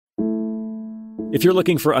If you're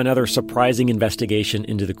looking for another surprising investigation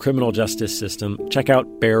into the criminal justice system, check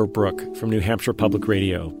out Bear Brook from New Hampshire Public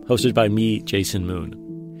Radio, hosted by me, Jason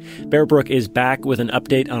Moon. Bear Brook is back with an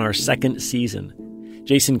update on our second season.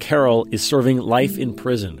 Jason Carroll is serving life in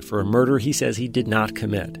prison for a murder he says he did not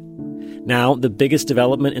commit. Now, the biggest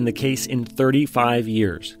development in the case in 35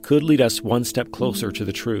 years could lead us one step closer to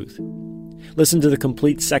the truth. Listen to the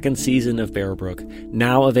complete second season of Bear Brook,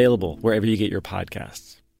 now available wherever you get your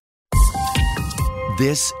podcasts.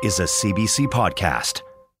 This is a CBC podcast.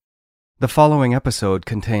 The following episode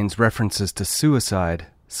contains references to suicide,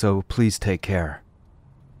 so please take care.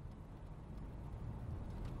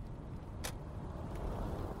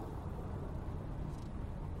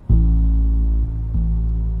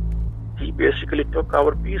 He basically took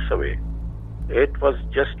our peace away. It was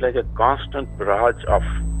just like a constant barrage of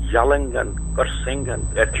yelling and cursing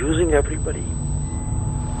and accusing everybody.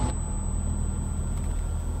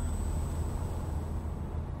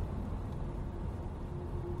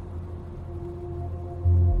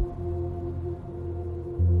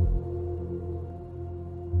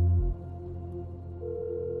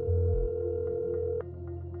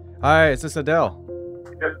 Hi, is this Adele?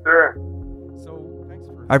 Yes, sir.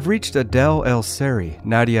 I've reached Adele El-Seri,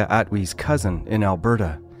 Nadia Atwi's cousin in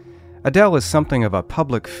Alberta. Adele is something of a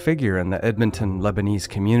public figure in the Edmonton Lebanese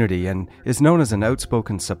community and is known as an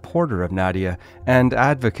outspoken supporter of Nadia and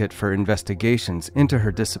advocate for investigations into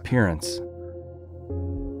her disappearance.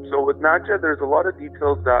 So with Nadia, there's a lot of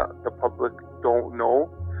details that the public don't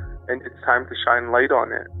know, and it's time to shine light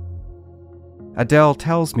on it. Adele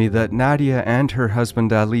tells me that Nadia and her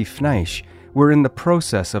husband Ali Fnaish were in the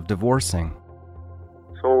process of divorcing.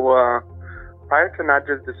 So prior to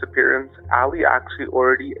Nadia's disappearance, Ali actually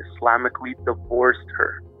already Islamically divorced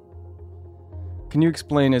her. Can you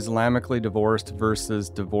explain Islamically divorced versus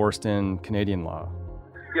divorced in Canadian law?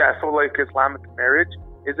 Yeah, so like Islamic marriage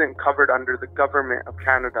isn't covered under the government of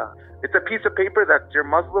Canada. It's a piece of paper that you're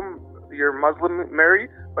Muslim married,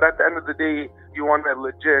 but at the end of the day, you want to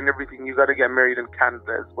legit and everything, you got to get married in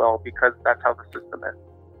Canada as well, because that's how the system is.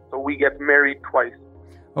 So we get married twice.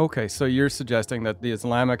 Okay, so you're suggesting that the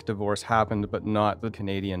Islamic divorce happened, but not the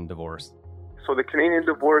Canadian divorce. So the Canadian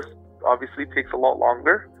divorce obviously takes a lot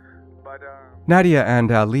longer, but... Nadia and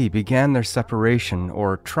Ali began their separation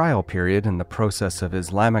or trial period in the process of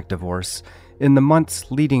Islamic divorce in the months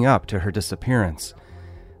leading up to her disappearance.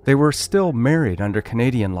 They were still married under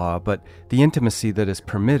Canadian law, but the intimacy that is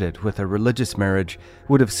permitted with a religious marriage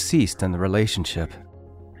would have ceased in the relationship.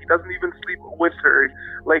 He doesn't even sleep with her.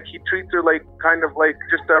 Like, he treats her like kind of like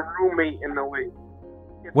just a roommate in a way.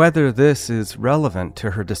 Whether this is relevant to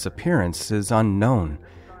her disappearance is unknown,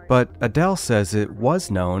 but Adele says it was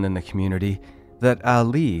known in the community that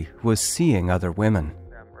Ali was seeing other women.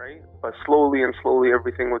 Right? But slowly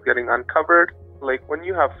everything was getting uncovered. Like, when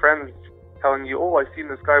you have friends telling you, oh, I seen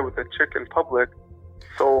this guy with a chick in public.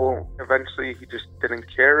 So eventually he just didn't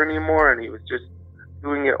care anymore, and he was just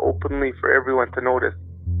doing it openly for everyone to notice.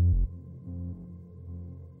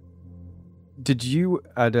 Did you,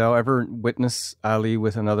 Adele, ever witness Ali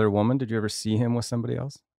with another woman? Did you ever see him with somebody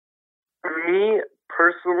else? Me,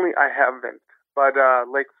 personally, I haven't. But,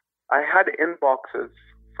 I had inboxes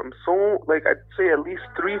from I'd say at least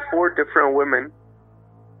 3-4 different women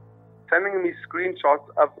sending me screenshots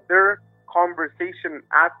of their conversation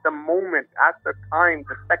at the moment, at the time,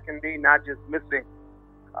 the second day Nadia's missing,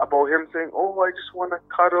 about him saying, oh, I just want to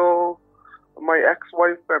cuddle, my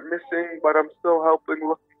ex-wife went missing, but I'm still helping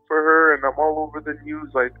look for her, and I'm all over the news.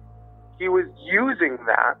 Like, he was using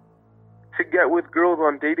that to get with girls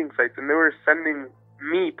on dating sites, and they were sending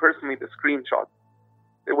me personally the screenshots.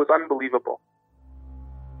 It was unbelievable.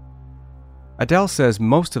 Adele says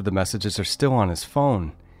most of the messages are still on his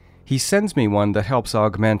phone. He sends me one that helps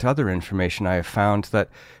augment other information I have found that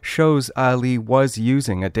shows Ali was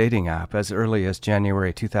using a dating app as early as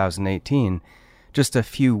January 2018, just a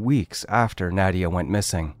few weeks after Nadia went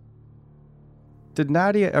missing. Did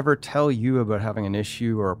Nadia ever tell you about having an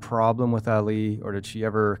issue or a problem with Ali, or did she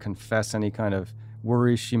ever confess any kind of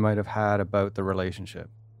worries she might have had about the relationship?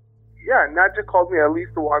 Yeah, Nadia called me at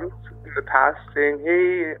least once in the past saying,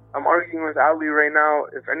 hey, I'm arguing with Ali right now.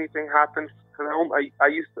 If anything happens, because I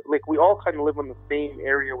used to, we all kind of live in the same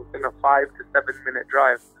area within a 5 to 7 minute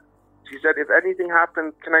drive. She said, if anything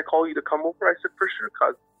happens, can I call you to come over? I said, for sure,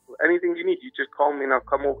 cuz. Anything you need, you just call me and I'll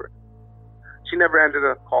come over. She never ended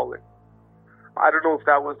up calling. I don't know if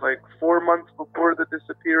that was 4 months before the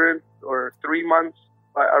disappearance or 3 months,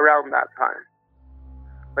 but around that time.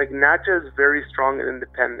 Nadia is very strong and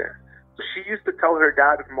independent. So she used to tell her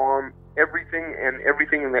dad and mom everything,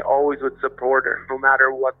 and they always would support her, no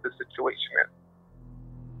matter what the situation is.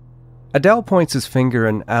 Adel points his finger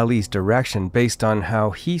in Ali's direction based on how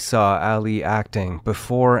he saw Ali acting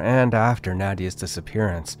before and after Nadia's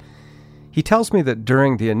disappearance. He tells me that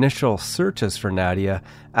during the initial searches for Nadia,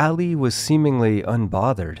 Ali was seemingly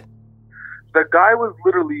unbothered. The guy was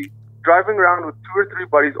literally driving around with 2 or 3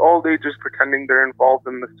 buddies all day just pretending they're involved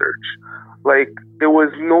in the search. Like, there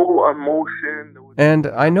was no emotion. And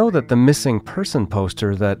I know that the missing person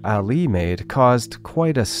poster that Ali made caused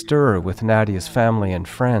quite a stir with Nadia's family and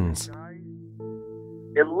friends.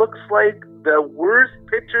 It looks like the worst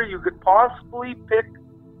picture you could possibly pick.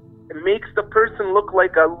 It makes the person look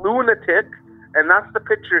like a lunatic, and that's the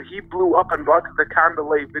picture he blew up and brought to the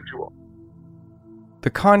candlelight vigil. The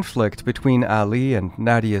conflict between Ali and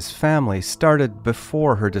Nadia's family started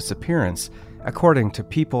before her disappearance, according to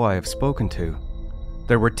people I have spoken to.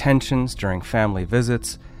 There were tensions during family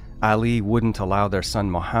visits. Ali wouldn't allow their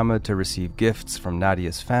son Mohammed to receive gifts from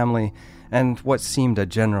Nadia's family, and what seemed a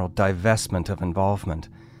general divestment of involvement.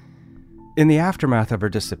 In the aftermath of her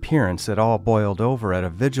disappearance, it all boiled over at a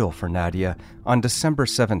vigil for Nadia on December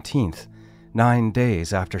 17th, 9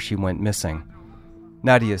 days after she went missing.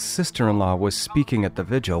 Nadia's sister-in-law was speaking at the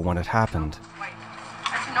vigil when it happened. To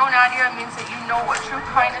know Nadia means that you know what true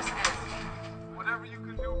kindness is.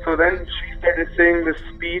 So then she started saying the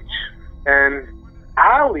speech, and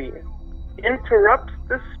Ali interrupts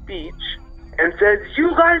the speech and says, "You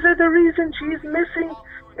guys are the reason she's missing.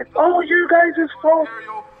 It's all you guys' fault."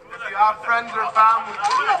 You have friends or family.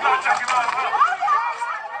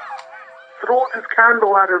 Throws his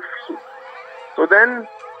candle at her feet. So then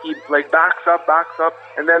he backs up,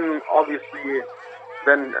 and then obviously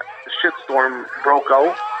then the shitstorm broke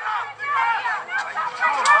out.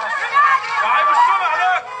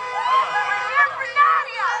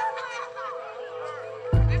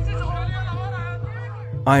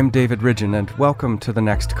 I'm David Ridgen, and welcome to The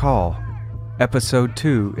Next Call, Episode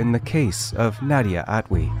 2 in the case of Nadia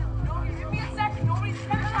Atwi.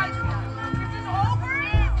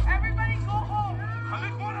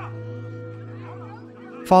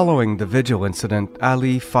 Following the vigil incident,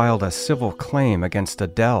 Ali filed a civil claim against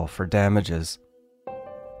Adel for damages.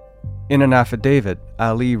 In an affidavit,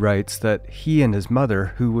 Ali writes that he and his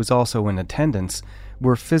mother, who was also in attendance,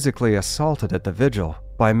 were physically assaulted at the vigil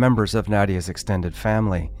by members of Nadia's extended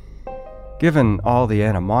family. Given all the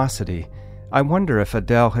animosity, I wonder if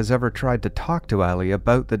Adel has ever tried to talk to Ali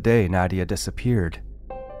about the day Nadia disappeared.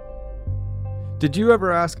 Did you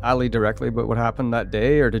ever ask Ali directly about what happened that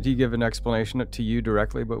day, or did he give an explanation to you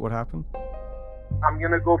directly about what happened? I'm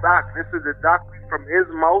going to go back. This is exactly from his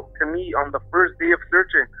mouth to me on the first day of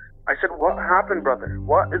searching. I said, "What happened, brother?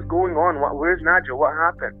 What is going on? Where's Nadia? What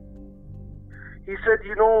happened?" He said,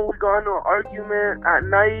 "We got into an argument at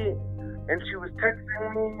night, and she was texting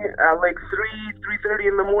me at 3:30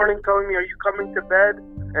 in the morning telling me, 'Are you coming to bed?'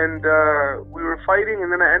 And we were fighting,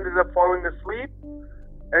 and then I ended up falling asleep.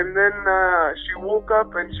 And then she woke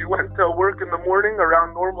up and she went to work in the morning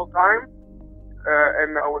around normal time.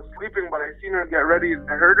 And I was sleeping, but I seen her get ready and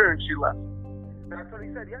I heard her and she left." That's what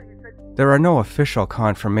he said. Yeah, he said. There are no official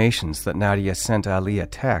confirmations that Nadia sent Ali a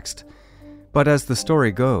text. But as the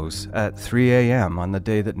story goes, at 3 a.m. on the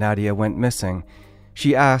day that Nadia went missing,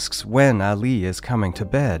 she asks when Ali is coming to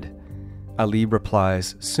bed. Ali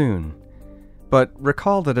replies, "Soon." But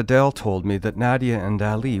recall that Adel told me that Nadia and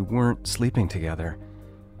Ali weren't sleeping together.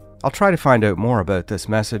 I'll try to find out more about this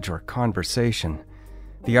message or conversation.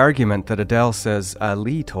 The argument that Adel says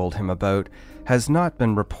Ali told him about has not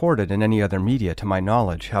been reported in any other media to my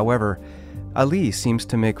knowledge. However, Ali seems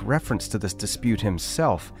to make reference to this dispute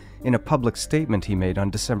himself in a public statement he made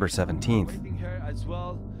on December 17th.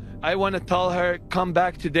 I want to tell her, come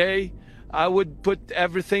back today. I would put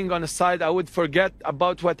everything on the side. I would forget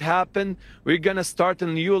about what happened. We're going to start a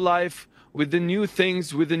new life with the new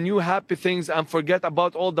things, with the new happy things, and forget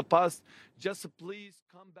about all the past. Just please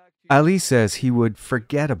come back. Ali says he would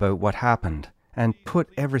forget about what happened and put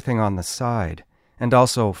everything on the side, and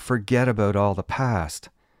also forget about all the past.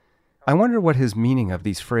 I wonder what his meaning of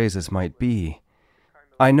these phrases might be.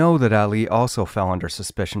 I know that Ali also fell under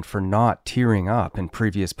suspicion for not tearing up in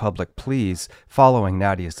previous public pleas following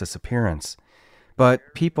Nadia's disappearance.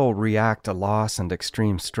 But people react to loss and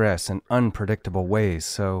extreme stress in unpredictable ways,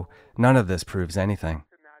 so none of this proves anything.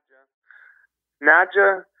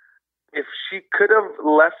 Nadia, if she could have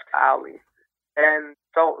left Ali and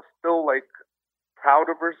felt still proud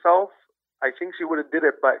of herself, I think she would have did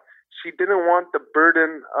it, but she didn't want the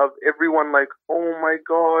burden of everyone "Oh my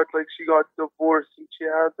God, she got divorced and she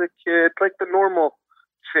has a kid," the normal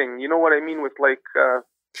thing. You know what I mean with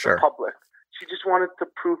Sure. the public. She just wanted to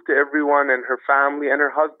prove to everyone and her family and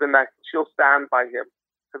her husband that she'll stand by him,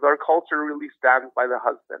 because our culture really stands by the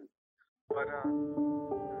husband. But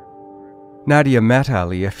Nadia met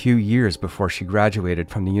Ali a few years before she graduated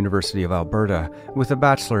from the University of Alberta with a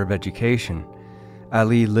Bachelor of Education.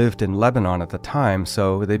 Ali lived in Lebanon at the time,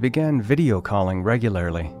 so they began video calling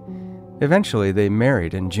regularly. Eventually, they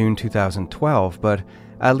married in June 2012, but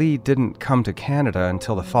Ali didn't come to Canada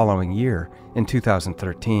until the following year, in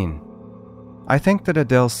 2013. I think that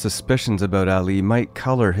Adele's suspicions about Ali might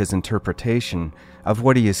color his interpretation of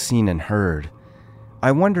what he has seen and heard.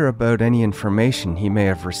 I wonder about any information he may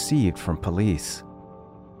have received from police.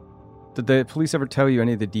 Did the police ever tell you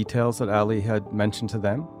any of the details that Ali had mentioned to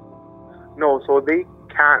them? no, so they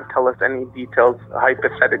can't tell us any details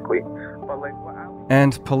hypothetically. But like what Ali...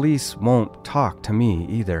 And police won't talk to me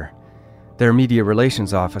either. Their media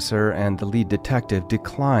relations officer and the lead detective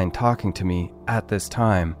declined talking to me at this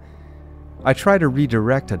time. I try to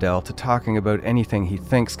redirect Adele to talking about anything he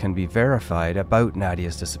thinks can be verified about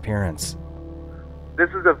Nadia's disappearance. This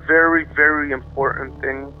is a very, very important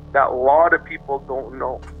thing that a lot of people don't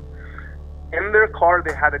know. In their car,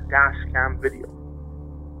 they had a dash cam video.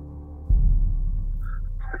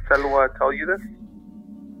 Did Selwa tell you this?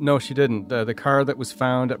 No, she didn't. The car that was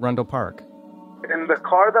found at Rundle Park. In the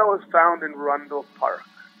car that was found in Rundle Park,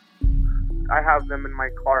 I have them in my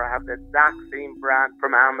car. I have the exact same brand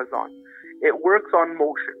from Amazon. It works on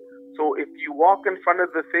motion. So if you walk in front of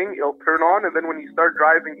the thing, it'll turn on, and then when you start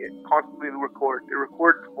driving, it constantly records. It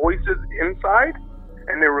records voices inside,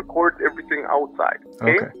 and it records everything outside.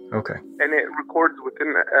 Okay. And it records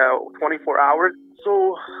within 24 hours.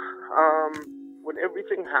 So when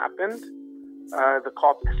everything happened, the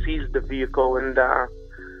cop seized the vehicle, and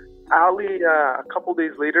Ali, a couple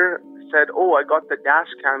days later, said, "Oh, I got the dash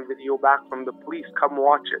cam video back from the police. Come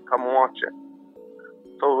watch it.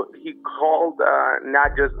 So he called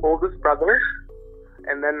Nadia's oldest brother,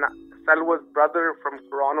 and then Selwa's brother from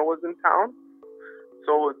Toronto was in town.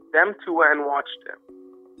 So them two went and watched him.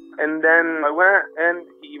 And then I went, and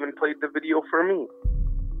he even played the video for me.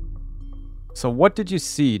 So what did you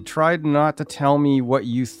see? Try not to tell me what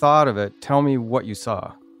you thought of it. Tell me what you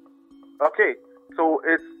saw. Okay, so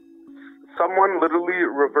it's someone literally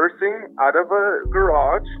reversing out of a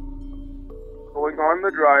garage, going on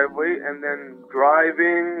the driveway, and then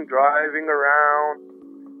driving around.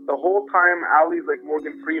 The whole time, Ali's like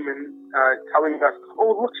Morgan Freeman, telling us,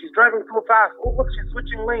 "Oh, look, she's driving so fast. Oh, look, she's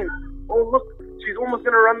switching lanes. Oh, look, she's almost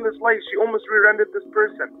going to run this light. She almost rear-ended this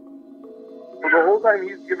person." So the whole time,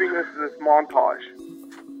 he's giving us this montage.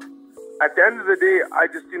 At the end of the day, I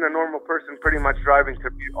just seen a normal person pretty much driving, to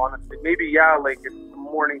be honest. Maybe, yeah, like it's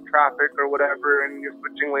morning traffic or whatever, and you're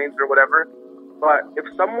switching lanes or whatever. But if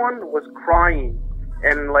someone was crying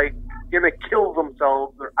and like gonna kill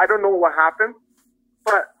themselves, or I don't know what happened,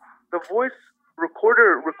 but the voice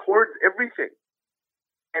recorder records everything.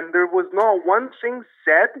 And there was not one thing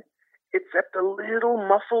said except a little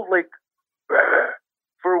muffled, like,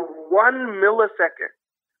 for 1 millisecond.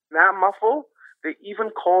 That muffle, they even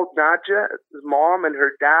called Nadia's mom and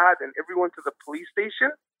her dad and everyone to the police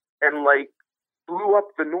station and like blew up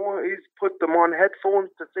the noise, put them on headphones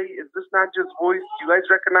to say, "Is this Nadia's voice? Do you guys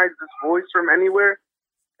recognize this voice from anywhere?"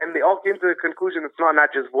 And they all came to the conclusion it's not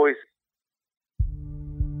Nadia's voice.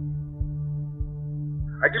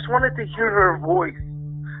 I just wanted to hear her voice.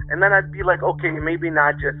 And then I'd be like, okay, maybe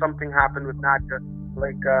Nadia, something happened with Nadia.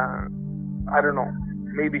 Like, I don't know.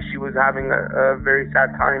 Maybe she was having a very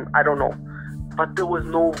sad time. I don't know. But there was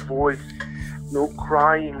no voice, no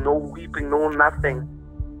crying, no weeping, no nothing.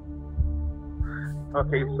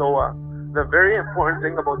 Okay, so the very important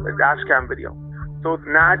thing about the dashcam video. So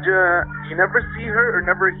Nadia, you never see her or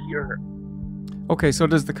never hear her. Okay, so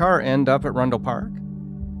does the car end up at Rundle Park?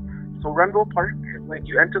 So Rundle Park, like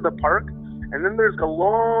you enter the park, and then there's a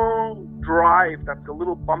long drive that's a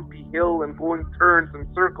little bumpy hill and going turns and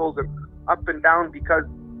circles and up and down because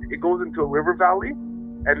it goes into a river valley.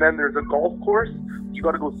 And then there's a golf course. You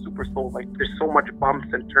got to go super slow. Like there's so much bumps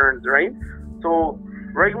and turns, right? So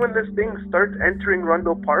right when this thing starts entering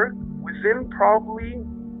Rundle Park, within probably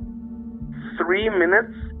 3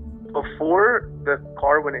 minutes before the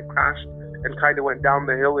car, when it crashed and kind of went down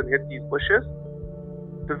the hill and hit these bushes,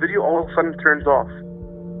 the video all of a sudden turns off.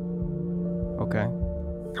 Okay.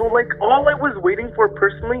 So like all I was waiting for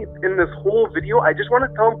personally in this whole video, I just want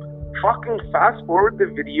to tell him, fucking fast forward the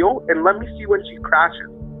video and let me see when she crashes.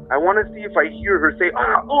 I want to see if I hear her say,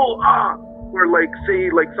 or like say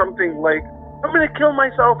like something like, "I'm going to kill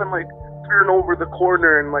myself," and like turn over the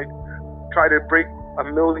corner and like try to break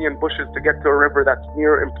 1,000,000 bushes to get to a river that's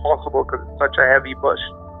near impossible because it's such a heavy bush.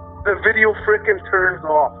 The video frickin' turns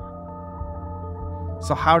off.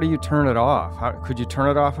 So how do you turn it off? Could you turn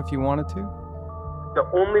it off if you wanted to? the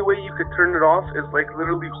only way you could turn it off is like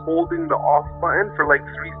literally holding the off button for like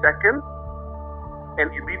 3 seconds,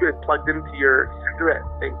 and you leave it plugged into your cigarette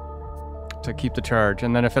thing. To keep the charge,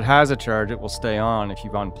 and then if it has a charge, it will stay on if you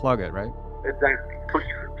unplug it, right? Exactly. So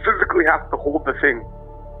you physically have to hold the thing.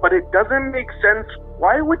 But it doesn't make sense.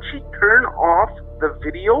 Why would she turn off the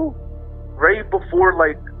video right before,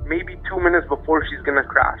 like, maybe 2 minutes before she's gonna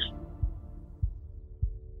crash?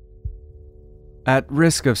 At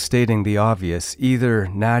risk of stating the obvious, either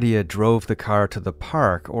Nadia drove the car to the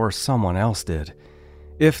park or someone else did.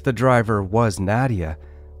 If the driver was Nadia,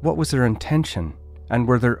 what was her intention? And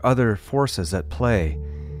were there other forces at play?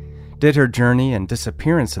 Did her journey and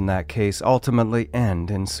disappearance in that case ultimately end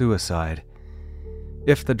in suicide?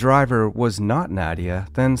 If the driver was not Nadia,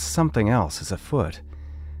 then something else is afoot.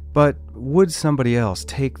 But would somebody else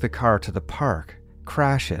take the car to the park,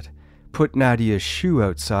 crash it, put Nadia's shoe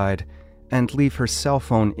outside, and leave her cell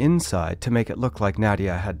phone inside to make it look like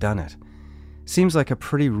Nadia had done it? Seems like a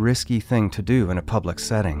pretty risky thing to do in a public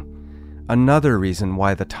setting. Another reason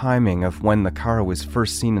why the timing of when the car was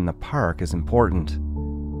first seen in the park is important.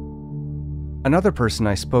 Another person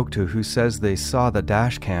I spoke to who says they saw the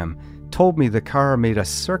dash cam told me the car made a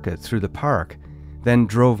circuit through the park, then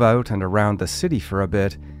drove out and around the city for a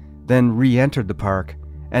bit, then re-entered the park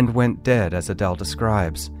and went dead, as Adele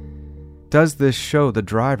describes. Does this show the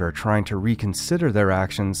driver trying to reconsider their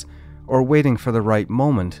actions or waiting for the right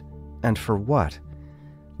moment, and for what?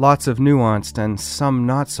 Lots of nuanced and some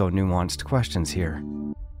not so nuanced questions here.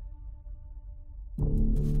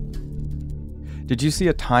 Did you see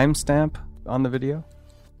a timestamp on the video?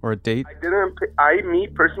 Or a date? I didn't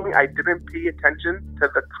pay attention to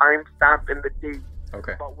the timestamp in the date.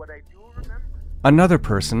 Okay. But what I do remember... Another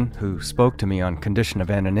person who spoke to me on condition of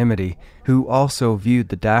anonymity, who also viewed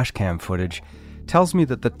the dashcam footage, tells me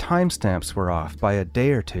that the timestamps were off by a day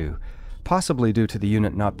or two, possibly due to the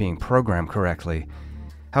unit not being programmed correctly.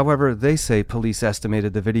 However, they say police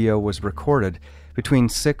estimated the video was recorded between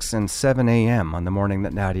 6 and 7 a.m. on the morning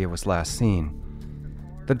that Nadia was last seen.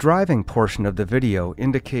 The driving portion of the video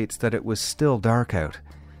indicates that it was still dark out.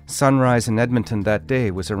 Sunrise in Edmonton that day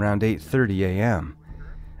was around 8:30 a.m.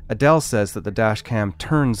 Adele says that the dashcam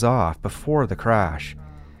turns off before the crash,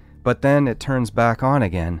 but then it turns back on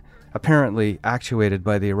again, apparently actuated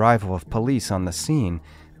by the arrival of police on the scene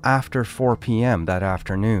after 4 p.m. that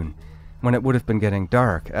afternoon, when it would have been getting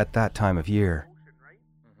dark at that time of year.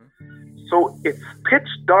 So it's pitch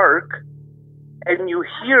dark, and you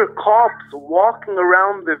hear cops walking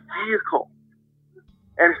around the vehicle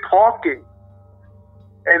and talking.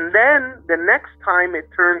 And then the next time it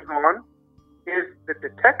turns on is the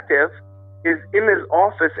detective is in his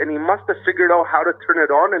office, and he must have figured out how to turn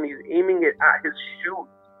it on, and he's aiming it at his shoes.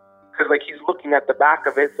 Because like he's looking at the back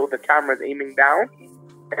of it, so the camera's aiming down.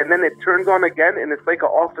 And then it turns on again, and it's like an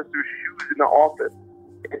officer's shoes in the office.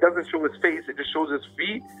 It doesn't show his face, it just shows his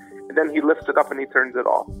feet, and then he lifts it up and he turns it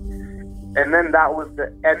off. And then that was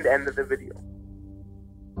the end of the video.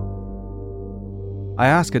 I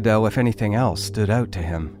asked Adele if anything else stood out to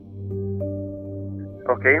him.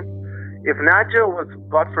 Okay, if Nadia was,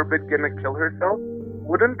 God forbid, gonna kill herself,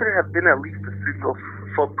 wouldn't there have been at least a single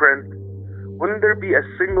footprint? Wouldn't there be a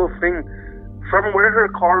single thing? From where her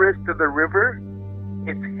car is to the river,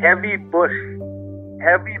 it's heavy bush,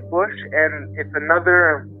 and it's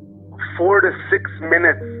another 4 to 6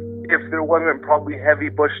 minutes if there wasn't probably heavy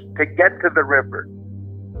bush to get to the river.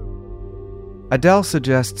 Adele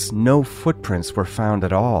suggests no footprints were found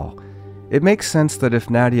at all. It makes sense that if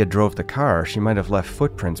Nadia drove the car, she might have left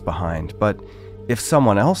footprints behind, but if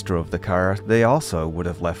someone else drove the car, they also would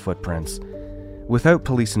have left footprints. Without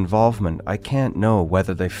police involvement, I can't know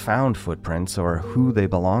whether they found footprints or who they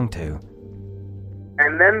belong to.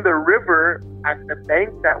 And then the river at the bank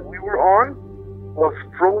that we were on was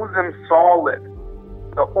frozen solid.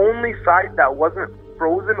 The only side that wasn't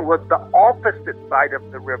frozen was the opposite side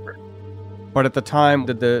of the river. But at the time,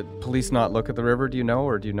 did the police not look at the river, do you know,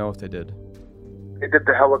 or do you know if they did? They did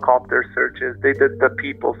the helicopter searches, they did the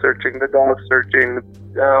people searching, the dog searching,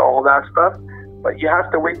 all that stuff. But you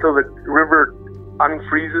have to wait till the river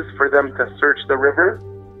unfreezes for them to search the river.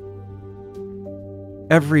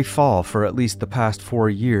 Every fall for at least the past 4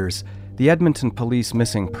 years, the Edmonton Police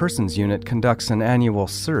Missing Persons Unit conducts an annual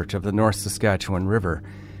search of the North Saskatchewan River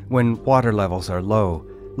when water levels are low,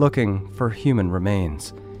 looking for human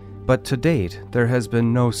remains. But to date, there has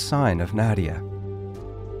been no sign of Nadia.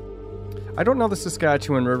 I don't know the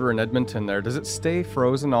Saskatchewan River in Edmonton there. Does it stay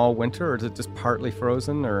frozen all winter, or is it just partly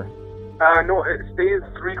frozen, or...? No, it stays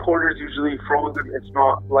 3/4 usually frozen. It's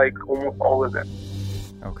not like almost all of it.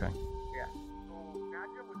 Okay.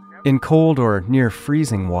 In cold or near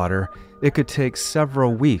freezing water, it could take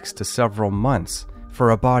several weeks to several months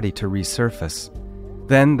for a body to resurface.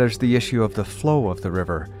 Then there's the issue of the flow of the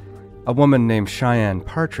river. A woman named Cheyenne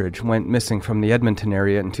Partridge went missing from the Edmonton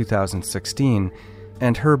area in 2016,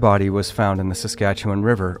 and her body was found in the Saskatchewan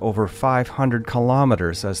River over 500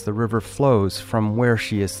 kilometers as the river flows from where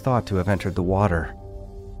she is thought to have entered the water.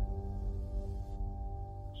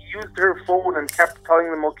 He used her phone and kept telling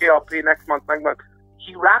them, okay, I'll pay next month.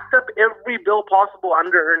 He racked up every bill possible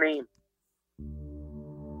under her name.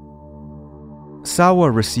 Sawa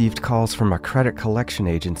received calls from a credit collection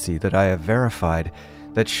agency that I have verified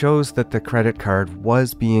that shows that the credit card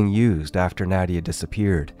was being used after Nadia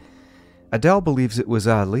disappeared. Adele believes it was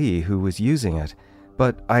Ali who was using it,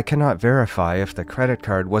 but I cannot verify if the credit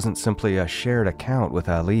card wasn't simply a shared account with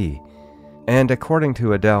Ali. And according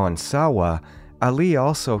to Adele and Sawa, Ali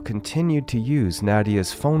also continued to use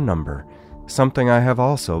Nadia's phone number, something I have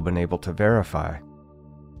also been able to verify.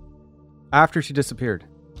 After she disappeared,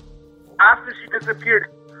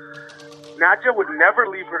 Nadia would never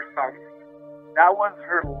leave her son. That was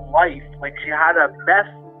her life. Like, she had a best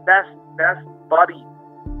buddy.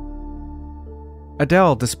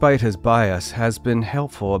 Adele, despite his bias, has been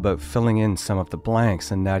helpful about filling in some of the blanks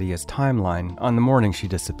in Nadia's timeline on the morning she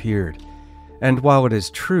disappeared. And while it is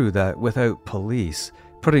true that without police,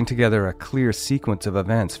 putting together a clear sequence of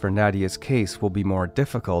events for Nadia's case will be more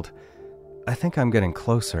difficult, I think I'm getting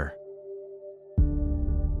closer.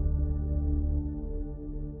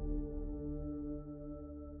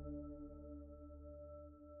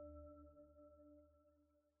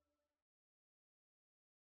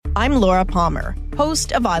 I'm Laura Palmer,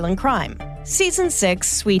 host of Island Crime. Season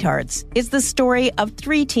 6, Sweethearts, is the story of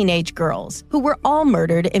 3 teenage girls who were all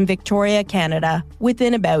murdered in Victoria, Canada,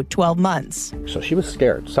 within about 12 months. So she was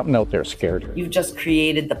scared. Something out there scared her. You've just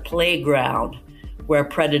created the playground where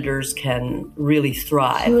predators can really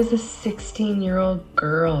thrive. She was a 16-year-old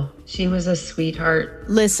girl. She was a sweetheart.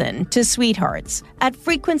 Listen to Sweethearts at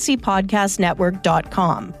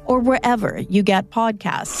frequencypodcastnetwork.com or wherever you get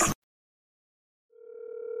podcasts.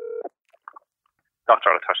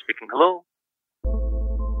 Dr. Alatar speaking. Hello.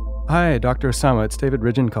 Hi, Dr. Osama. It's David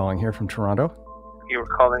Ridgen calling here from Toronto. You were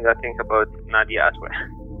calling, I think, about Nadia Atwi.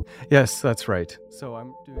 Yes, that's right. So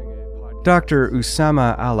I'm doing a podcast. Dr.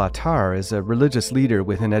 Osama Alatar is a religious leader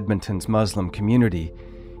within Edmonton's Muslim community.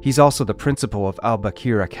 He's also the principal of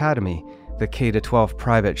Al-Bakir Academy, the K-12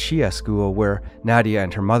 private Shia school where Nadia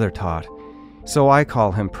and her mother taught. So I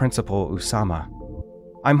call him Principal Osama.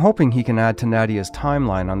 I'm hoping he can add to Nadia's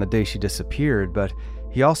timeline on the day she disappeared, but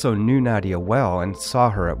he also knew Nadia well and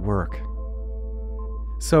saw her at work.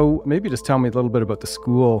 So maybe just tell me a little bit about the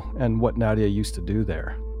school and what Nadia used to do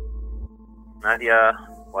there. Nadia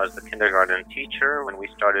was the kindergarten teacher when we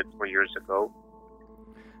started 4 years ago.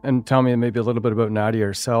 And tell me maybe a little bit about Nadia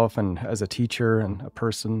herself and as a teacher and a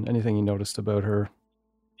person, anything you noticed about her.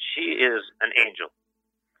 She is an angel.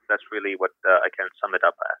 That's really what I can sum it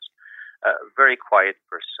up as. A very quiet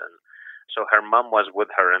person. So her mom was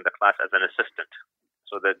with her in the class as an assistant.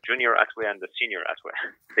 So the junior Atwi and the senior Atwi,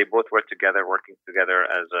 they both were together, working together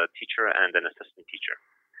as a teacher and an assistant teacher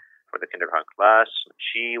for the kindergarten class.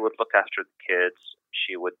 She would look after the kids.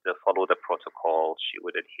 She would follow the protocol. She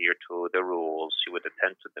would adhere to the rules. She would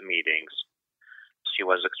attend to the meetings. She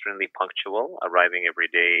was extremely punctual, arriving every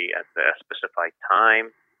day at the specified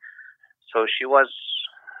time. So she was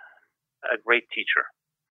a great teacher.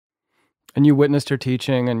 And you witnessed her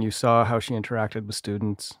teaching and you saw how she interacted with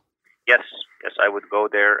students? Yes, I would go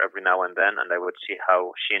there every now and then and I would see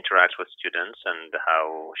how she interacts with students and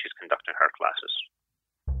how she's conducting her classes.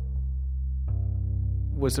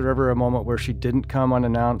 Was there ever a moment where she didn't come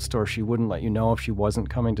unannounced or she wouldn't let you know if she wasn't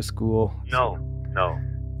coming to school? No.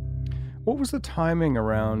 What was the timing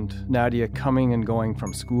around Nadia coming and going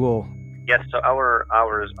from school? Yes, so our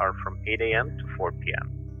hours are from 8 a.m. to 4 p.m.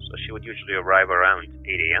 So she would usually arrive around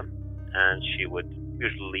 8 a.m. and she would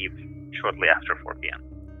usually leave shortly after 4 p.m.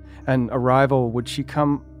 And arrival, would she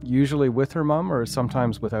come usually with her mom or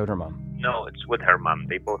sometimes without her mom? No, it's with her mom.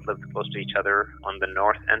 They both lived close to each other on the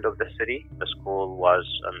north end of the city. The school was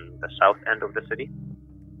on the south end of the city.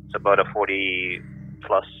 It's about a 40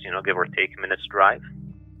 plus, give or take minutes drive.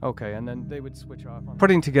 Okay, and then they would switch off.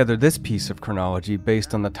 Putting together this piece of chronology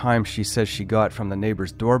based on the time she says she got from the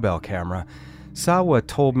neighbor's doorbell camera, Sawa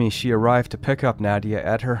told me she arrived to pick up Nadia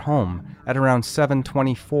at her home at around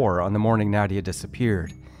 7:24 on the morning Nadia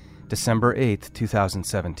disappeared, December 8,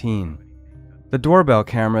 2017. The doorbell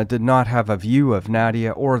camera did not have a view of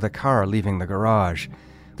Nadia or the car leaving the garage.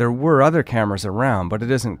 There were other cameras around, but it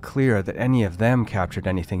isn't clear that any of them captured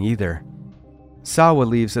anything either. Sawa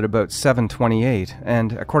leaves at about 7:28,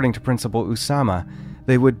 and according to Principal Osama,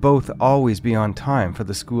 They would both always be on time for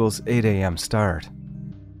the school's 8 a.m. start.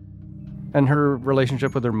 And her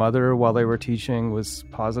relationship with her mother while they were teaching was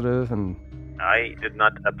positive, and I did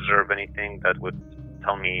not observe anything that would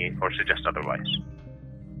tell me or suggest otherwise.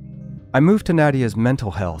 I moved to Nadia's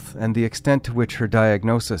mental health and the extent to which her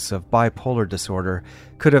diagnosis of bipolar disorder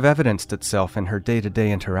could have evidenced itself in her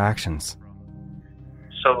day-to-day interactions.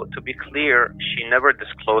 So, to be clear, she never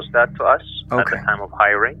disclosed that to us at the time of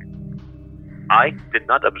hiring. I did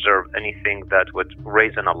not observe anything that would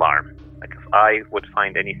raise an alarm. Like, if I would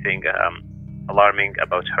find anything alarming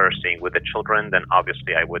about her staying with the children, then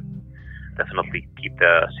obviously I would definitely keep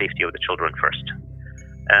the safety of the children first.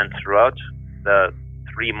 And throughout the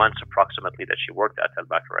 3 months approximately that she worked at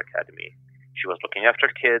Al-Bakr Academy, she was looking after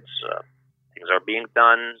kids, things are being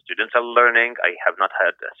done, students are learning. I have not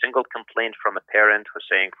had a single complaint from a parent who's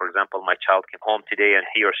saying, for example, my child came home today and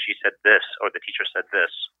he or she said this, or the teacher said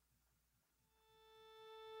this.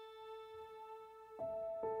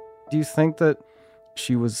 Do you think that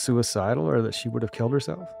she was suicidal or that she would have killed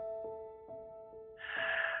herself?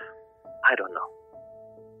 I don't know.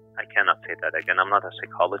 I cannot say that. Again, I'm not a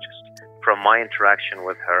psychologist. From my interaction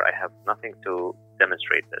with her, I have nothing to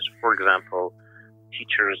demonstrate this. For example,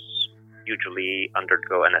 teachers usually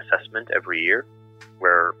undergo an assessment every year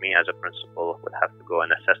where me as a principal would have to go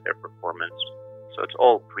and assess their performance. So it's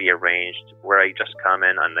all prearranged, where I just come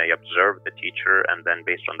in and I observe the teacher, and then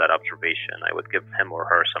based on that observation, I would give him or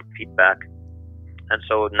her some feedback. And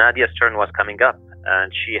so Nadia's turn was coming up,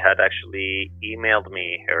 and she had actually emailed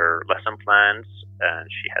me her lesson plans, and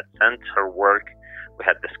she had sent her work. We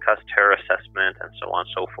had discussed her assessment and so on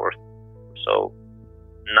and so forth. So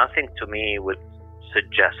nothing to me would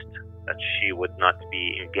suggest that she would not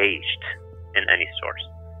be engaged in any source.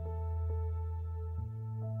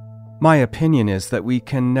 My opinion is that we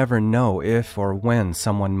can never know if or when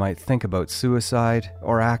someone might think about suicide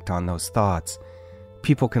or act on those thoughts.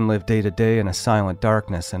 People can live day to day in a silent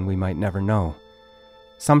darkness and we might never know.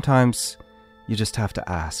 Sometimes you just have to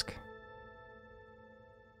ask.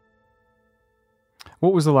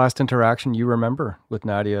 What was the last interaction you remember with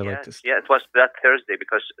Nadia? Yeah, it was that Thursday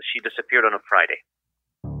because she disappeared on a Friday.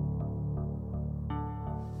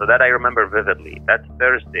 So that I remember vividly. That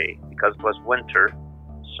Thursday, because it was winter,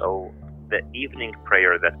 so the evening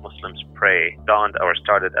prayer that Muslims pray dawned or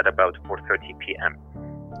started at about 4:30 p.m.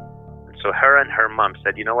 So her and her mom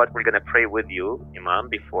said, you know what, we're going to pray with you, Imam,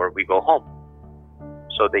 before we go home.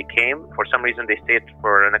 So they came. For some reason, they stayed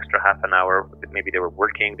for an extra half an hour. Maybe they were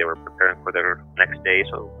working, they were preparing for their next day.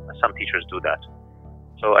 So some teachers do that.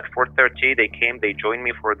 So at 4:30, they came, they joined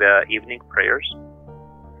me for the evening prayers.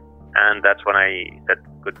 And that's when I said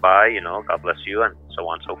goodbye, God bless you, and so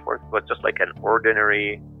on and so forth. It was just like an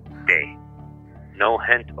ordinary day. No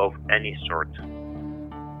hint of any sort.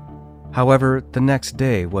 However, the next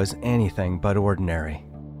day was anything but ordinary.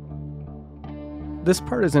 This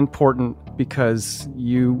part is important because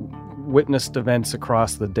you witnessed events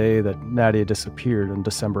across the day that Nadia disappeared on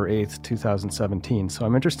December 8th, 2017. So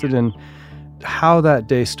I'm interested in how that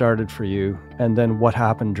day started for you and then what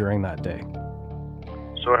happened during that day.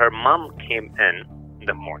 So her mom came in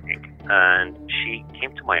the morning and she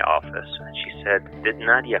came to my office and she said, did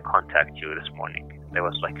Nadia contact you this morning? I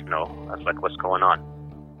was like, no. I was like, what's going on?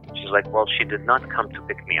 She's like, well, she did not come to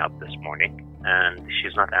pick me up this morning and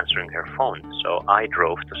she's not answering her phone. So I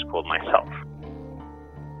drove to school myself.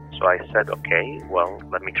 So I said, okay, well,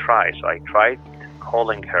 let me try. So I tried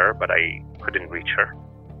calling her, but I couldn't reach her.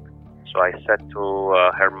 So I said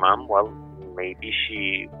to her mom, well, maybe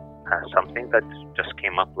she has something that just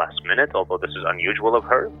came up last minute, although this is unusual of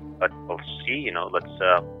her, but we'll see, let's,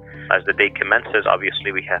 as the day commences,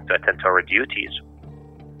 obviously we have to attend to our duties.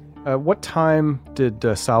 What time did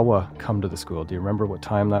Salwa come to the school? Do you remember what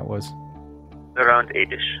time that was? Around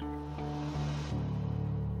 8-ish.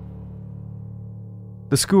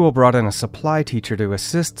 The school brought in a supply teacher to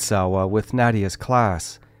assist Salwa with Nadia's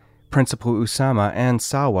class. Principal Usama and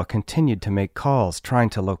Salwa continued to make calls trying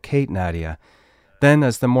to locate Nadia. Then,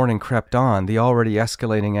 as the morning crept on, the already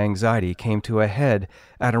escalating anxiety came to a head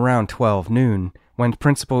at around 12 noon, when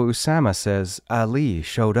Principal Usama says Ali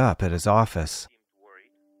showed up at his office.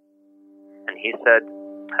 And he said,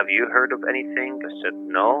 have you heard of anything? I said,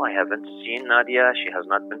 no, I haven't seen Nadia. She has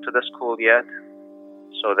not been to the school yet.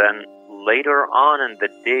 So then later on in the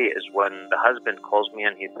day is when the husband calls me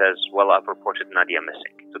and he says, well, I've reported Nadia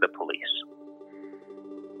missing to the police.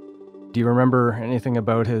 Do you remember anything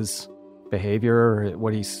about his behavior or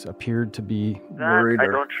what he appeared to be worried? I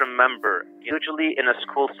don't remember. Usually in a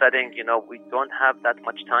school setting, we don't have that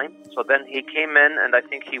much time. So then he came in and I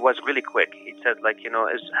think he was really quick. He said,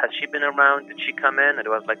 has she been around? Did she come in? And it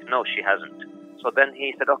was like, no, she hasn't. So then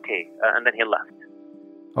he said, okay, and then he left.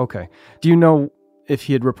 Okay. Do you know if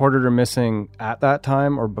he had reported her missing at that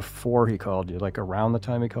time or before he called you, like around the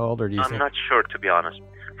time he called, or do you I'm not sure, to be honest.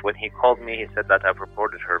 When he called me, he said that I've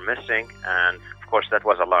reported her missing, and of course that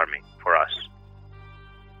was alarming for us.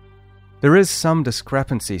 There is some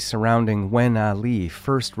discrepancy surrounding when Ali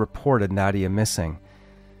first reported Nadia missing.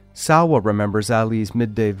 Salwa remembers Ali's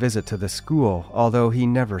midday visit to the school, although he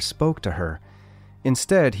never spoke to her.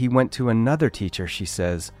 Instead, he went to another teacher, she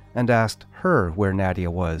says, and asked her where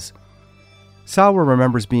Nadia was. Salwa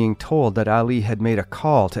remembers being told that Ali had made a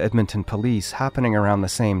call to Edmonton police happening around the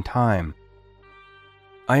same time.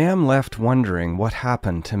 I am left wondering what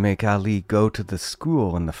happened to make Ali go to the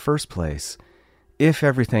school in the first place. If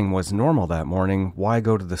everything was normal that morning, why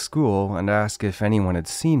go to the school and ask if anyone had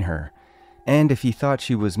seen her? And if he thought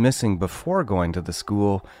she was missing before going to the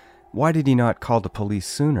school, why did he not call the police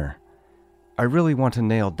sooner? I really want to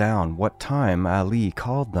nail down what time Ali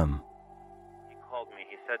called them. He called me.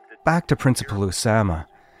 He said that... Back to Principal Usama.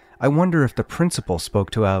 I wonder if the principal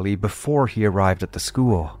spoke to Ali before he arrived at the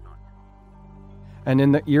school.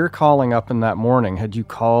 And you're calling up in that morning, had you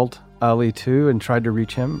called Ali too and tried to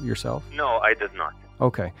reach him yourself? No, I did not.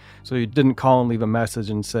 Okay, so you didn't call and leave a message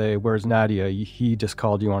and say, where's Nadia? He just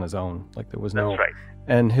called you on his own, like there was no... That's right.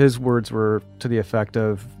 And his words were to the effect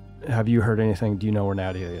of, have you heard anything? Do you know where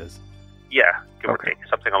Nadia is? Yeah, give or take,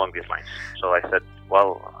 something along these lines. So I said,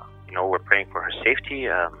 well, we're praying for her safety,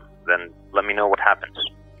 then let me know what happens.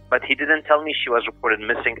 But he didn't tell me she was reported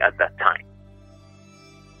missing at that time.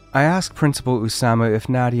 I asked Principal Usama if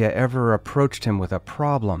Nadia ever approached him with a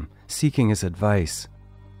problem, seeking his advice.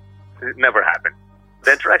 It never happened.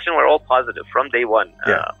 The interaction were all positive from day one.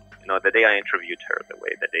 Yeah. The day I interviewed her,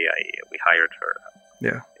 the day we hired her.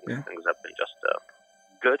 Yeah. Things have been just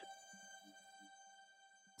good.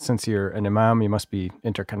 Since you're an imam, you must be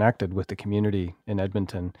interconnected with the community in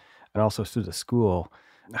Edmonton and also through the school.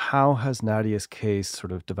 How has Nadia's case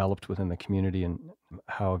sort of developed within the community, and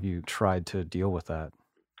how have you tried to deal with that?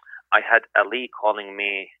 I had Ali calling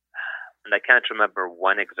me, and I can't remember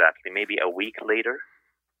when exactly, maybe a week later.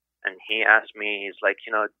 And he asked me, he's like,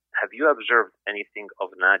 have you observed anything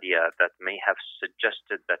of Nadia that may have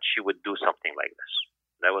suggested that she would do something like this?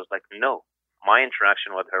 And I was like, no. My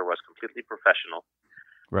interaction with her was completely professional.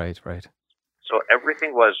 Right. So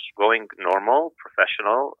everything was going normal,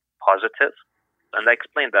 professional, positive. And I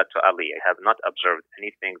explained that to Ali. I have not observed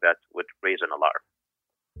anything that would raise an alarm.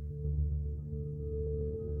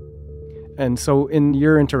 And so in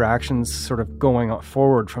your interactions sort of going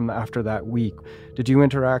forward from after that week, did you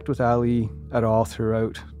interact with Ali at all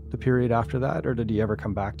throughout the period after that, or did he ever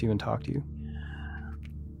come back to you and talk to you?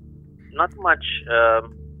 Not much.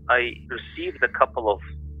 I received a couple of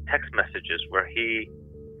text messages where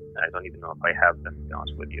I don't even know if I have them, to be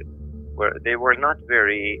honest with you, where they were not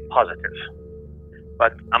very positive.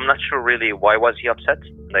 But I'm not sure really why was he upset.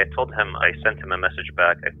 And I told him, I sent him a message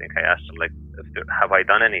back. I think I asked him, have I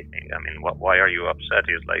done anything? I mean, why are you upset?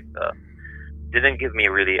 He's like, didn't give me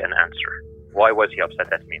really an answer. Why was he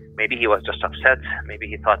upset at me? Maybe he was just upset. Maybe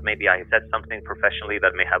he thought maybe I said something professionally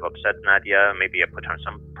that may have upset Nadia. Maybe I put her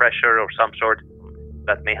some pressure or some sort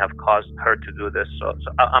that may have caused her to do this. So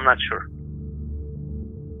I'm not sure.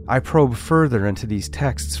 I probe further into these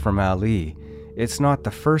texts from Ali. It's not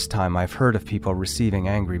the first time I've heard of people receiving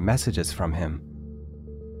angry messages from him.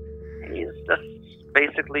 He's just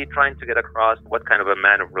basically trying to get across what kind of a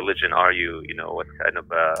man of religion are you, what kind of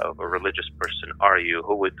a religious person are you,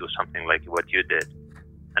 who would do something like what you did.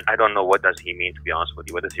 And I don't know what does he mean, to be honest with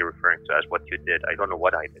you. What is he referring to as what you did? I don't know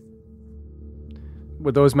what I did.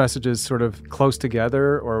 Were those messages sort of close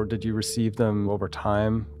together, or did you receive them over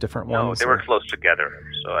time, different ones? No, they were close together.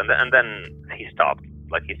 So and then he stopped.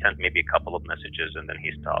 Like he sent maybe a couple of messages and then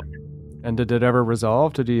he stopped. And did it ever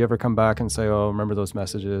resolve? Did he ever come back and say, oh, remember those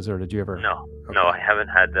messages? Or did you ever? No, No, I haven't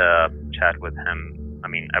had a chat with him,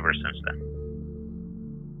 ever since then.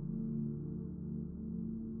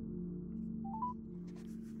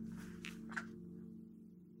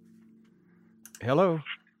 Hello.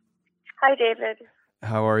 Hi, David.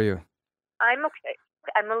 How are you? I'm okay.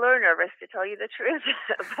 I'm a little nervous, to tell you the truth,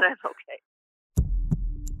 but I'm okay.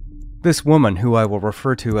 This woman, who I will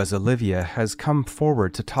refer to as Olivia, has come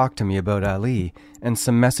forward to talk to me about Ali and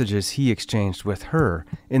some messages he exchanged with her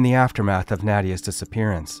in the aftermath of Nadia's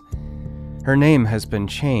disappearance. Her name has been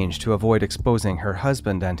changed to avoid exposing her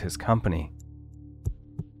husband and his company.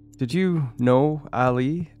 Did you know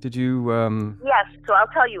Ali? Did you, Yes, so I'll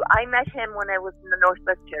tell you, I met him when I was in the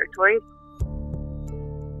Northwest Territories.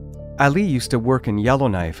 Ali used to work in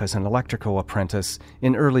Yellowknife as an electrical apprentice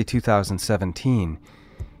in early 2017.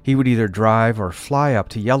 He would either drive or fly up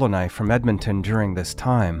to Yellowknife from Edmonton during this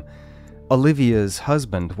time. Olivia's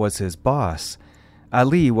husband was his boss.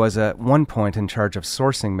 Ali was at one point in charge of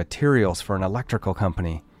sourcing materials for an electrical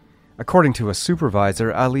company. According to a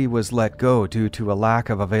supervisor, Ali was let go due to a lack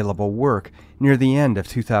of available work near the end of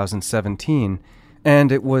 2017,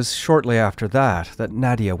 and it was shortly after that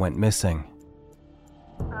Nadia went missing.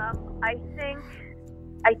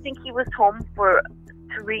 I think he was home for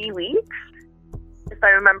 3 weeks. If I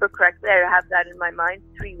remember correctly, I have that in my mind,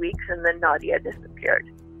 3 weeks, and then Nadia disappeared.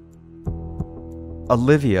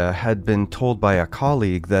 Olivia had been told by a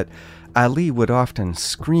colleague that Ali would often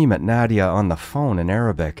scream at Nadia on the phone in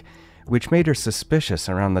Arabic, which made her suspicious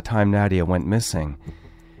around the time Nadia went missing.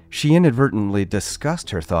 She inadvertently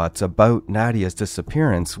discussed her thoughts about Nadia's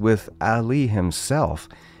disappearance with Ali himself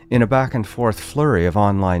in a back-and-forth flurry of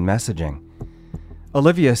online messaging.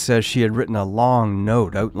 Olivia says she had written a long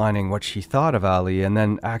note outlining what she thought of Ali and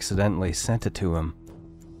then accidentally sent it to him.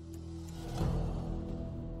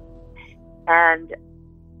 And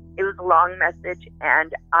it was a long message,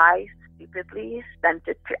 and I stupidly sent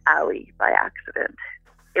it to Ali by accident.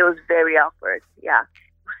 It was very awkward, yeah.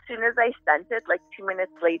 As soon as I sent it, like 2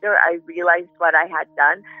 minutes later, I realized what I had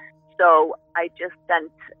done. So I just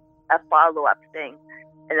sent a follow-up thing,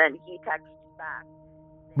 and then he texted back.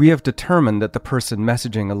 We have determined that the person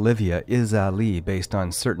messaging Olivia is Ali based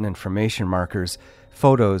on certain information markers,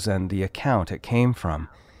 photos, and the account it came from.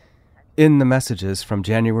 In the messages from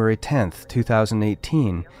January 10th,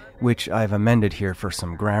 2018, which I've amended here for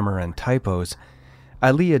some grammar and typos,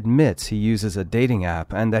 Ali admits he uses a dating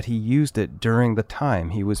app and that he used it during the time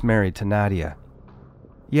he was married to Nadia.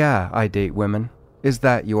 Yeah, I date women. Is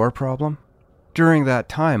that your problem? During that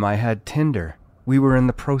time, I had Tinder. We were in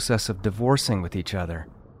the process of divorcing with each other.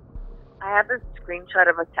 I have a screenshot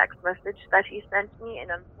of a text message that he sent me,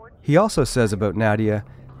 and unfortunately... He also says about Nadia,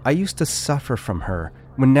 I used to suffer from her.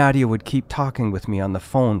 When Nadia would keep talking with me on the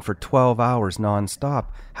phone for 12 hours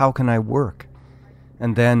non-stop, how can I work?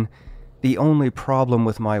 And then, the only problem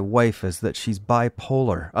with my wife is that she's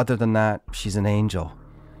bipolar. Other than that, she's an angel.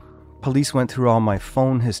 Police went through all my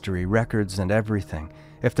phone history, records, and everything.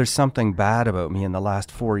 If there's something bad about me in the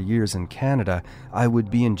last 4 years in Canada, I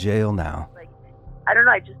would be in jail now. I don't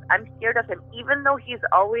know, I'm scared of him. Even though he's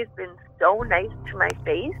always been so nice to my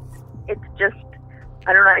face, it's just,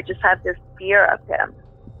 I don't know, I just have this fear of him.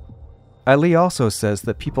 Ali also says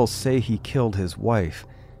that people say he killed his wife,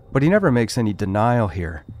 but he never makes any denial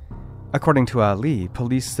here. According to Ali,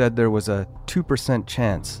 police said there was a 2%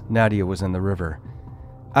 chance Nadia was in the river.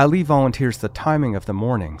 Ali volunteers the timing of the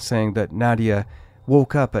morning, saying that Nadia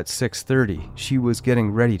woke up at 6:30. She was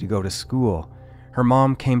getting ready to go to school. Her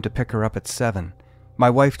mom came to pick her up at 7. My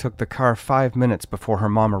wife took the car 5 minutes before her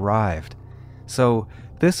mom arrived. So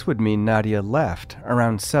this would mean Nadia left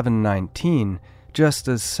around 7:19, just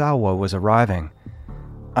as Salwa was arriving.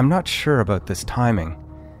 I'm not sure about this timing.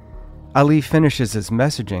 Ali finishes his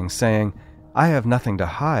messaging saying, I have nothing to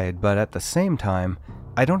hide, but at the same time,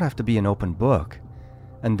 I don't have to be an open book.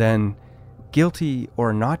 And then, guilty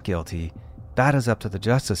or not guilty, that is up to the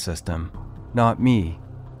justice system, not me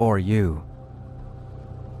or you.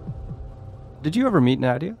 Did you ever meet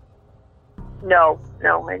Nadia? No,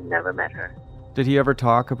 I never met her. Did he ever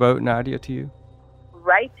talk about Nadia to you?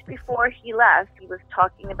 Right before he left, he was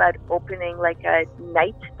talking about opening like a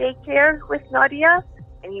night daycare with Nadia,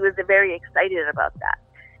 and he was very excited about that.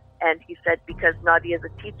 And he said because Nadia is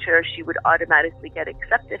a teacher, she would automatically get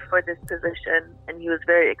accepted for this position, and he was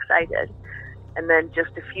very excited. And then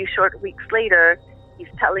just a few short weeks later, he's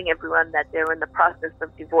telling everyone that they were in the process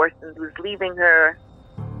of divorce and was leaving her.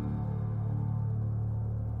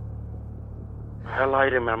 All I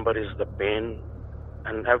remember is the pain,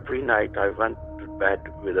 and every night I went to bed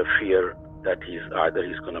with a fear that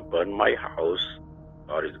he's going to burn my house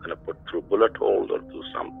or he's going to put through bullet holes or do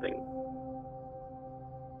something.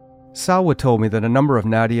 Salwa told me that a number of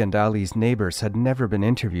Nadia and Ali's neighbors had never been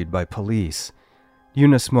interviewed by police.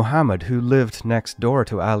 Yunus Muhammad, who lived next door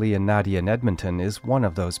to Ali and Nadia in Edmonton, is one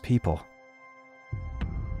of those people.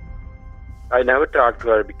 I never talked to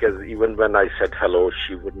her because even when I said hello,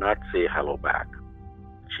 she would not say hello back.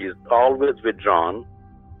 She's always withdrawn,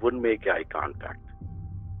 wouldn't make eye contact.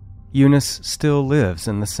 Yunus still lives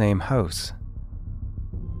in the same house.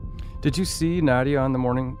 Did you see Nadia on the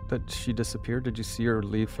morning that she disappeared? Did you see her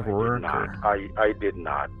leave for work? I did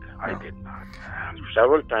not. I did not.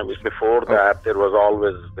 Several times before that, there was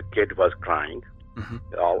always, the kid was crying.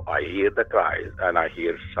 Mm-hmm. I hear the cries and I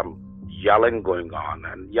hear some yelling going on,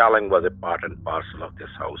 and yelling was a part and parcel of this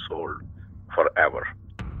household forever.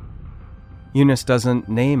 Yunus doesn't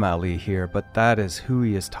name Ali here, but that is who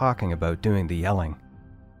he is talking about doing the yelling.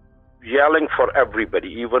 yelling for everybody.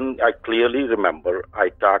 Even I clearly remember I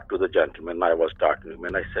talked to the gentleman I was talking to him,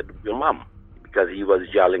 and I said, your mom, because he was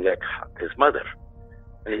yelling at his mother.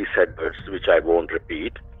 And he said words which I won't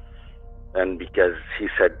repeat. And because he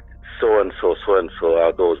said, so-and-so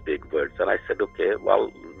are those big words. And I said, okay,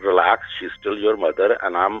 well, relax. She's still your mother,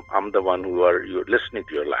 and I'm the one you're listening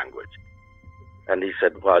to your language. And he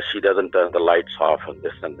said, well, she doesn't turn the lights off and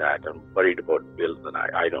this and that. I'm worried about bills, and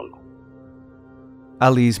I don't know.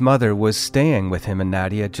 Ali's mother was staying with him and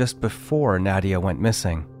Nadia just before Nadia went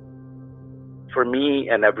missing. For me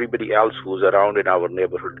and everybody else who's around in our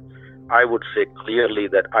neighborhood, I would say clearly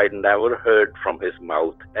that I never heard from his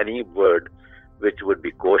mouth any word which would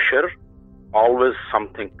be kosher, always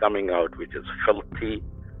something coming out which is filthy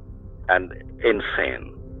and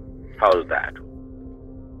insane. How's that?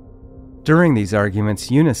 During these arguments,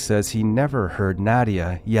 Yunus says he never heard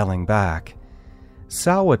Nadia yelling back.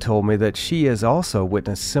 Salwa told me that she has also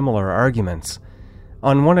witnessed similar arguments.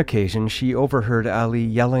 On one occasion, she overheard Ali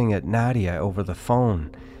yelling at Nadia over the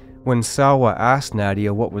phone. When Salwa asked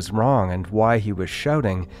Nadia what was wrong and why he was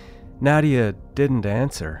shouting, Nadia didn't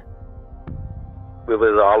answer. It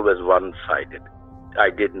was always one-sided.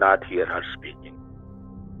 I did not hear her speaking.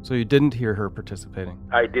 So you didn't hear her participating?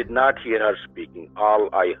 I did not hear her speaking. All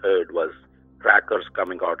I heard was crackers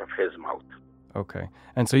coming out of his mouth. Okay.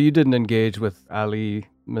 And so you didn't engage with Ali,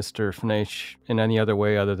 Mr. Fnaish, in any other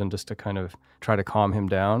way other than just to kind of try to calm him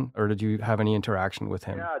down? Or did you have any interaction with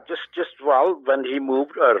him? Yeah, when he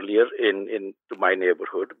moved earlier into my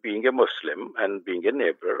neighborhood, being a Muslim and being a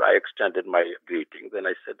neighbor, I extended my greetings and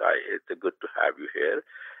I said, it's good to have you here.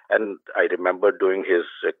 And I remember doing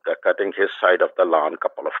cutting his side of the lawn a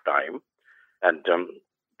couple of times. And,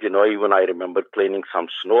 even I remember cleaning some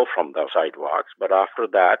snow from the sidewalks. But after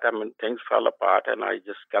that, things fell apart and I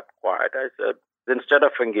just kept quiet. I said, instead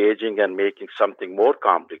of engaging and making something more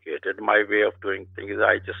complicated, my way of doing things is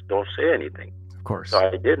I just don't say anything. Of course. So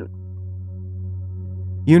I didn't.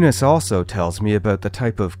 Yunus also tells me about the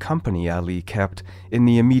type of company Ali kept in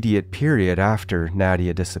the immediate period after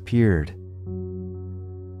Nadia disappeared.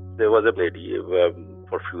 There was a lady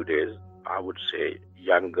for a few days, I would say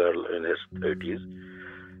young girl in his 30s,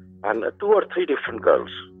 and 2 or 3 different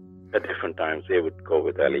girls at different times. They would go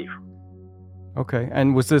with Ali. Okay,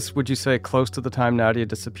 and was this, would you say, close to the time Nadia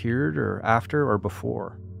disappeared, or after, or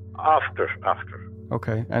before? After.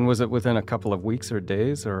 Okay, and was it within a couple of weeks, or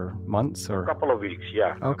days, or months, or? A couple of weeks,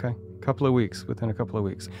 yeah. Okay, within a couple of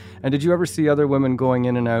weeks. And did you ever see other women going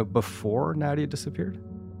in and out before Nadia disappeared?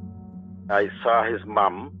 I saw his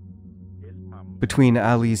mom. Between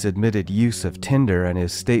Ali's admitted use of Tinder and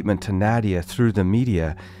his statement to Nadia through the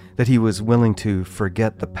media that he was willing to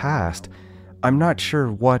forget the past, I'm not sure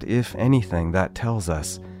what, if anything, that tells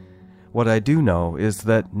us. What I do know is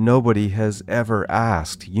that nobody has ever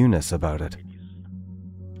asked Yunus about it.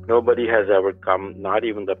 Nobody has ever come, not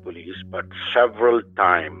even the police, but several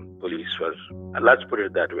times police was, let's put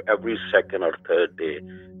it that way, every second or third day,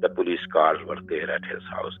 the police cars were there at his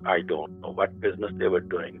house. I don't know what business they were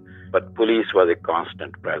doing, but police was a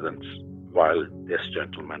constant presence while this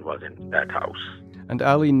gentleman was in that house. And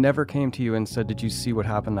Ali never came to you and said, did you see what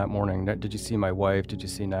happened that morning? Did you see my wife? Did you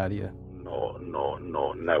see Nadia?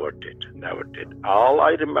 No, never did. All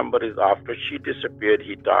I remember is after she disappeared,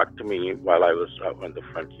 he talked to me while I was in the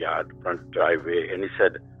front driveway, and he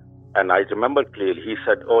said, and I remember clearly, he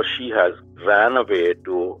said, she has ran away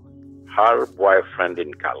to her boyfriend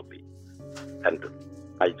in Calvi. And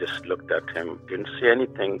I just looked at him, didn't say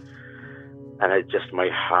anything, and my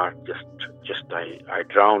heart I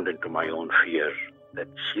drowned into my own fear that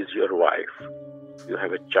she's your wife. You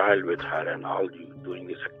have a child with her, and all you're doing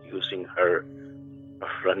is accusing her of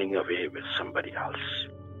running away with somebody else.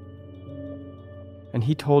 And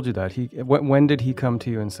he told you that? When did he come to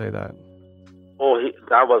you and say that?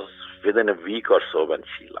 That was within a week or so when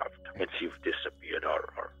she left, when she disappeared.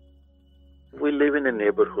 We live in a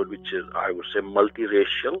neighborhood which is, I would say,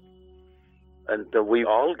 multiracial, and we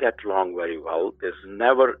all get along very well. There's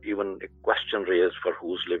never even a question raised for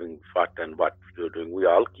who's living what and what we're doing. We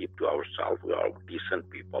all keep to ourselves. We are decent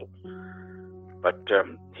people. But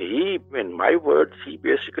in my words, he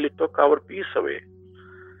basically took our peace away.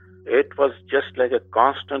 It was just like a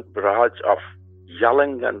constant barrage of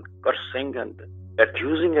yelling and cursing and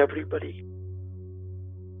accusing everybody.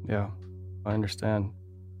 Yeah, I understand.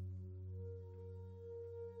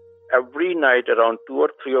 Every night around 2 or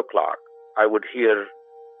 3 o'clock, I would hear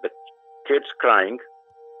the kids crying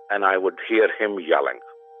and I would hear him yelling.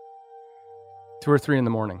 2 or 3 in the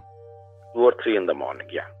morning? 2 or 3 in the morning,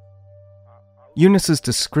 yeah. Yunus's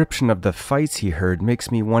description of the fights he heard makes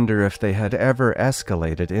me wonder if they had ever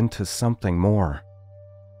escalated into something more.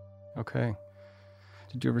 Okay.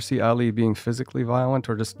 Did you ever see Ali being physically violent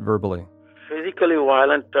or just verbally? Physically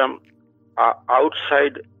violent,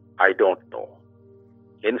 outside, I don't know.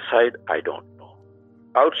 Inside, I don't know.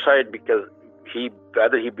 Outside, because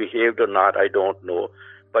whether he behaved or not, I don't know.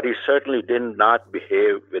 But he certainly did not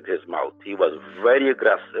behave with his mouth. He was very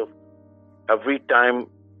aggressive. Every time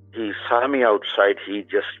he saw me outside, he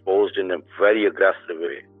just posed in a very aggressive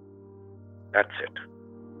way. That's it.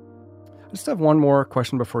 I just have one more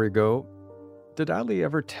question before you go. Did Ali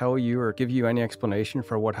ever tell you or give you any explanation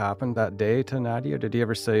for what happened that day to Nadia? Did he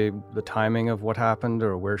ever say the timing of what happened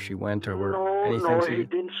or where she went or anything No, to you? he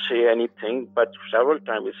didn't say anything, but several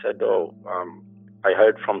times he said, I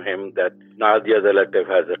heard from him that Nadia's relative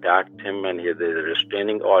has attacked him and there's a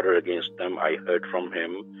restraining order against them. I heard from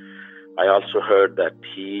him. I also heard that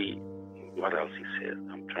what else he said?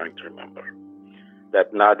 I'm trying to remember.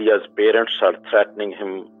 That Nadia's parents are threatening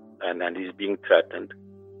him and he's being threatened.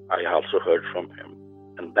 I also heard from him.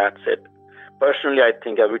 And that's it. Personally, I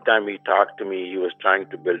think every time he talked to me, he was trying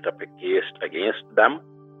to build up a case against them.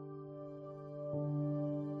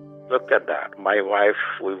 Look at that. My wife,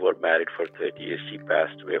 we were married for 30 years. She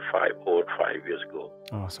passed away 5 years ago.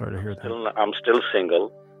 Oh, sorry to hear that. I'm still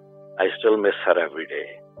single. I still miss her every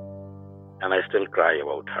day. And I still cry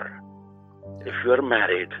about her. If you're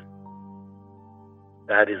married,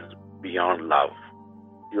 that is beyond love.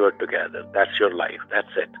 You are together. That's your life.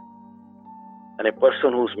 That's it. And a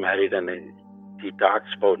person who's married and he talks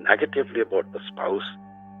negatively about the spouse,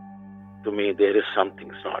 to me, there is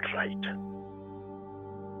something's not right.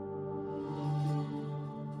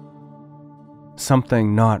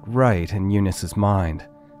 Something not right in Eunice's mind.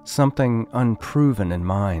 Something unproven in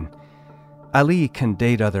mine. Ali can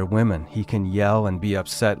date other women. He can yell and be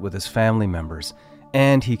upset with his family members.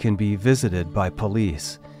 And he can be visited by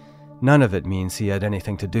police. None of it means he had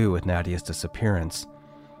anything to do with Nadia's disappearance.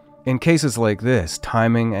 In cases like this,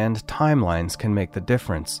 timing and timelines can make the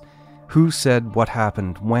difference. Who said what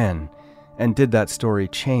happened when? And did that story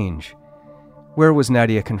change? Where was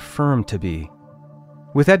Nadia confirmed to be?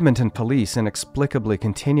 With Edmonton police inexplicably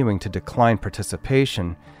continuing to decline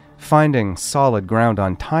participation, finding solid ground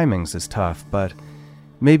on timings is tough, but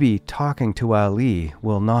maybe talking to Ali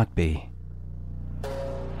will not be.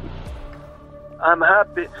 I'm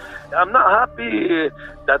happy. I'm not happy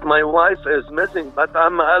that my wife is missing, but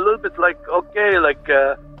I'm a little bit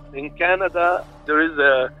in Canada, there is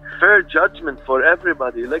a fair judgment for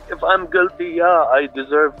everybody. If I'm guilty, I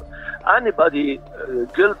deserve. Anybody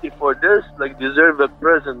guilty for this, deserve a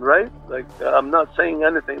prison, right? I'm not saying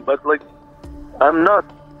anything, but I'm not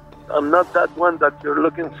that one that you're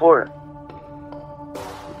looking for.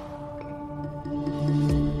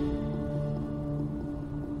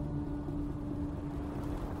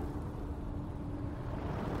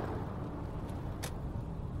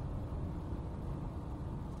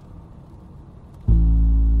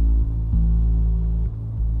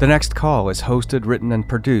 The Next Call is hosted, written, and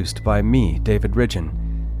produced by me, David Ridgen.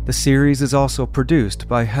 The series is also produced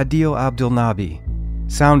by Hadil Abdulnabi.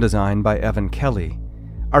 Sound design by Evan Kelly.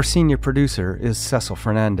 Our senior producer is Cecil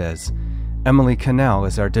Fernandez. Emily Cannell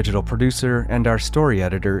is our digital producer, and our story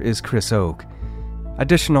editor is Chris Oak.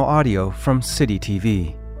 Additional audio from City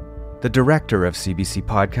TV. The director of CBC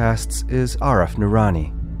Podcasts is Arif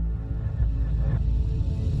Noorani.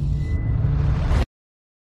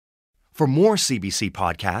 For more CBC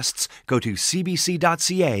podcasts, go to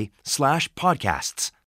cbc.ca/podcasts.